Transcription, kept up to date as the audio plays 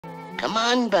Come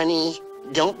on, bunny.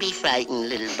 Don't be frightened,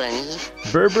 little bunny.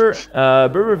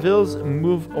 Berbervilles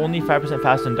move only 5%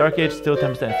 faster in Dark Age, still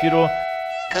 10% feudal.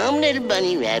 Come, little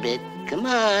bunny rabbit. Come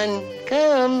on,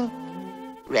 come.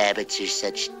 Rabbits are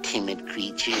such timid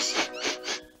creatures.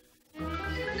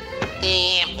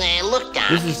 Look, Doc.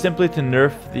 This is simply to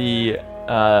nerf the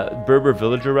Berber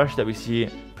villager rush that we see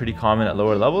pretty common at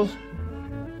lower levels,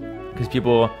 because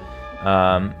people,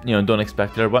 don't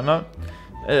expect it or whatnot.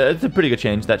 It's a pretty good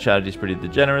change. That strategy is pretty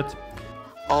degenerate.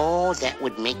 Oh, that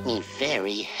would make me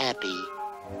very happy.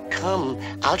 Come,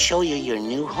 I'll show you your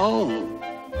new home.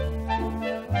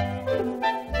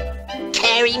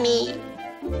 Carry me.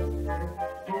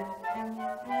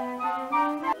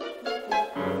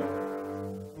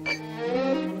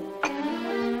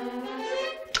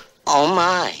 Oh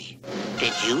my,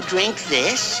 did you drink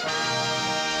this?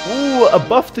 Ooh, a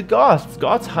buff to Goths.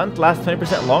 Goths hunt lasts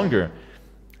 20% longer.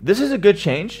 This is a good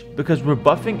change because we're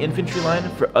buffing infantry line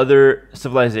for other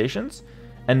civilizations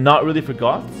and not really for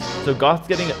Goths. So Goths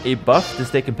getting a buff to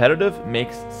stay competitive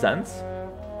makes sense.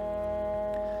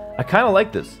 I kind of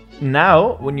like this.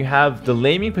 Now, when you have the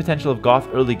laming potential of Goth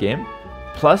early game,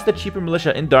 plus the cheaper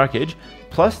militia in Dark Age,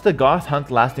 plus the Goth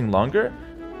hunt lasting longer,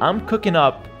 I'm cooking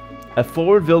up a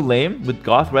forward-ville lame with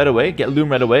Goth right away, get Loom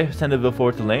right away, send a Ville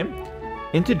forward to lame,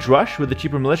 into Drush with the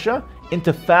cheaper militia,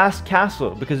 into fast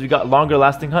castle because we got longer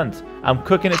lasting hunts. I'm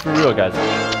cooking it for real, guys.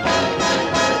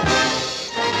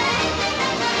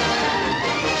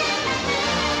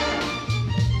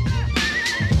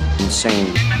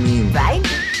 Insane. Right?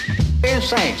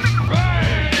 Insane.